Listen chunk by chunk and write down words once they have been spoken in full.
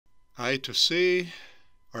I2C,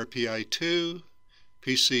 RPI2,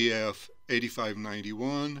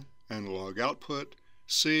 PCF8591 analog output,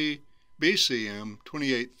 C,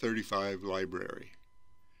 BCM2835 library.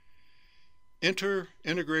 Enter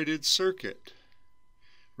integrated circuit,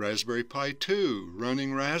 Raspberry Pi 2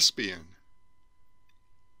 running Raspbian.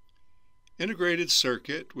 Integrated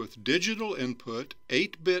circuit with digital input,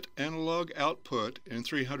 8-bit analog output in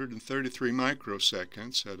 333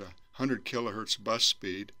 microseconds at 100 kHz bus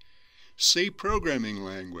speed. C programming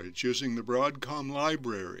language using the Broadcom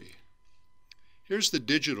library. Here's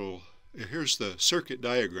the circuit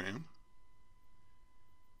diagram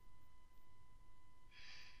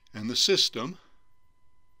and the system.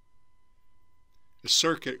 The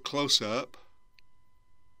circuit close-up.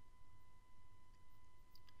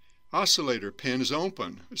 Oscillator pin is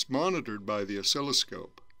open. It's monitored by the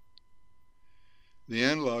oscilloscope. The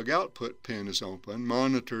analog output pin is open,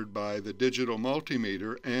 monitored by the digital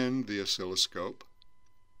multimeter and the oscilloscope.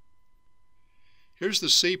 Here's the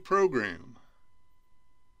C program.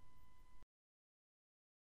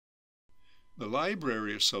 The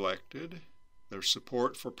library is selected. There's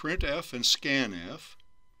support for printf and scanf.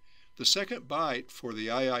 The second byte for the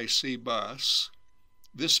I2C bus.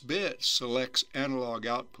 This bit selects analog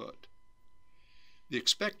output. The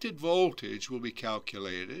expected voltage will be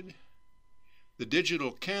calculated. The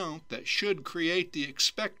digital count that should create the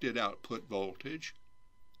expected output voltage.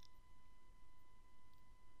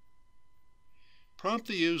 Prompt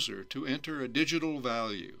the user to enter a digital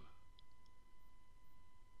value.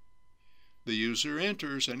 The user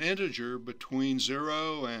enters an integer between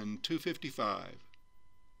 0 and 255.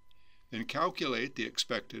 Then calculate the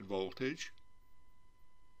expected voltage.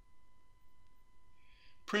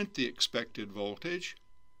 Print the expected voltage.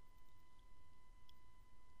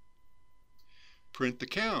 Print the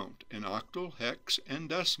count in octal, hex, and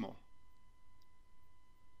decimal.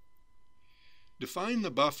 Define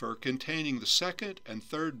the buffer containing the second and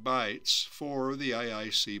third bytes for the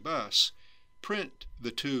I2C bus. Print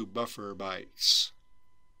the 2 buffer bytes.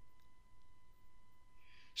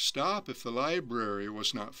 Stop if the library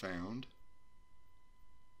was not found.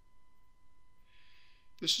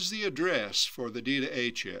 This is the address for the D to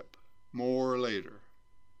A chip. More later.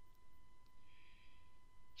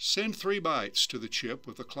 Send 3 bytes to the chip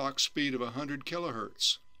with a clock speed of 100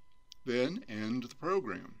 kHz. Then end the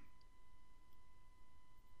program.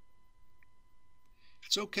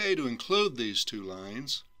 It's okay to include these 2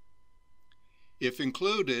 lines. If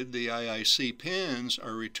included, the I2C pins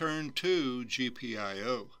are returned to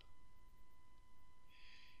GPIO.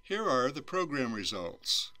 Here are the program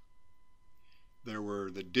results. There were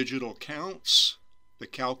the digital counts, the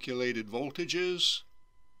calculated voltages,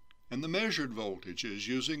 and the measured voltages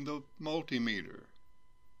using the multimeter,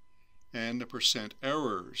 and the percent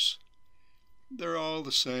errors. They're all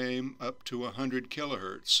the same up to 100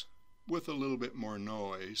 kHz with a little bit more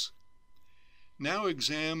noise. Now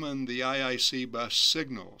examine the I2C bus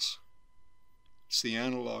signals. It's the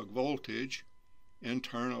analog voltage,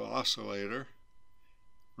 internal oscillator,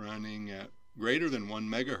 running at greater than 1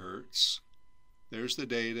 megahertz. There's the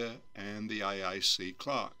data and the I2C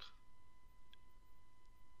clock.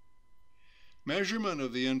 Measurement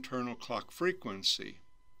of the internal clock frequency,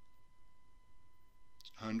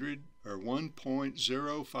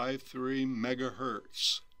 1.053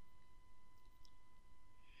 megahertz.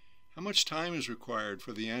 How much time is required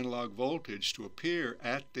for the analog voltage to appear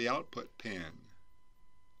at the output pin?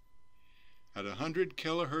 At 100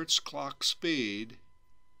 kHz clock speed,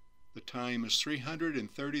 the time is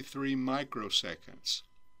 333 microseconds.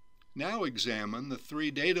 Now examine the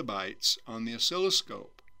 3 data bytes on the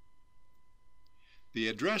oscilloscope. The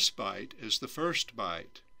address byte is the first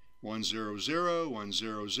byte,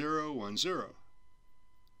 100101010.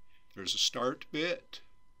 There's a start bit,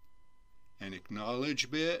 an acknowledge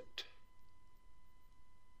bit.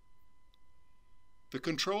 The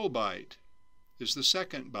control byte is the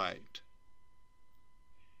second byte,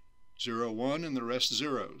 01 and the rest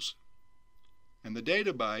zeros. And the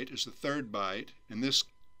data byte is the third byte, in this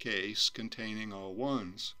case containing all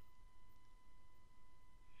ones.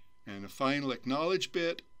 And a final acknowledge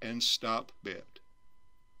bit and stop bit.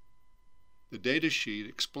 The data sheet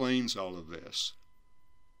explains all of this.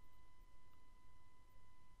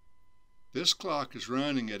 This clock is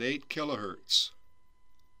running at 8 kHz,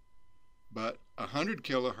 but 100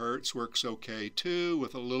 kHz works okay too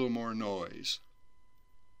with a little more noise.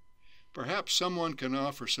 Perhaps someone can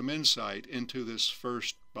offer some insight into this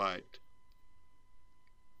first byte.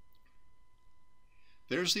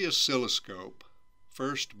 There's the oscilloscope,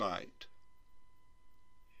 first byte.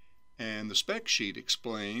 And the spec sheet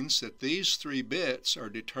explains that these 3 bits are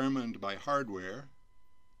determined by hardware,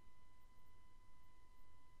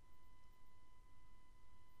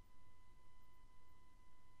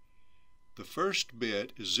 The first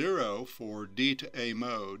bit is 0 for D to A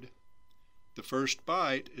mode. The first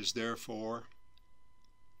byte is therefore,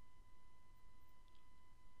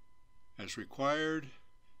 as required.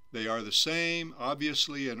 They are the same,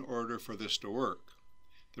 obviously, in order for this to work.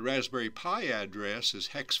 The Raspberry Pi address is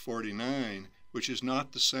hex 49, which is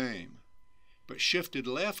not the same. But shifted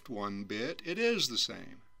left one bit, it is the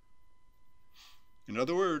same. In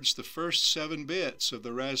other words, the first 7 bits of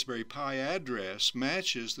the Raspberry Pi address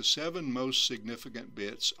matches the 7 most significant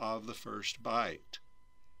bits of the first byte.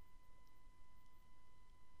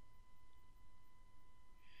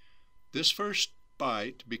 This first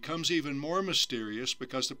byte becomes even more mysterious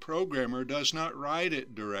because the programmer does not write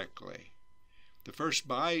it directly. The first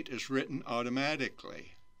byte is written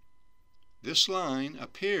automatically. This line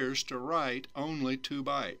appears to write only 2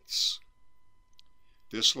 bytes.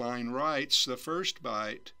 This line writes the first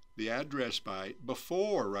byte, the address byte,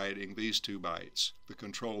 before writing these 2 bytes, the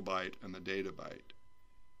control byte and the data byte.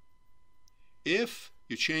 If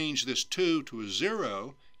you change this 2 to a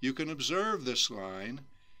 0, you can observe this line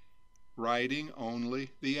writing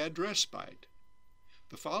only the address byte.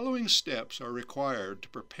 The following steps are required to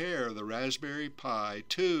prepare the Raspberry Pi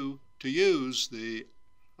 2 to use the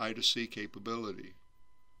I2C capability.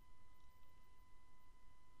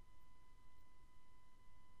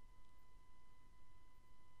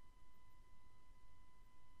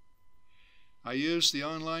 I use the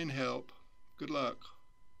online help. Good luck.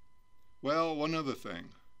 Well, one other thing.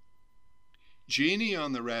 Genie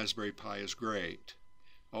on the Raspberry Pi is great,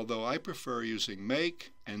 although I prefer using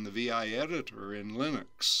Make and the VI editor in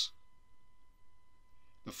Linux.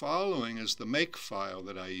 The following is the Make file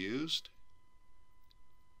that I used.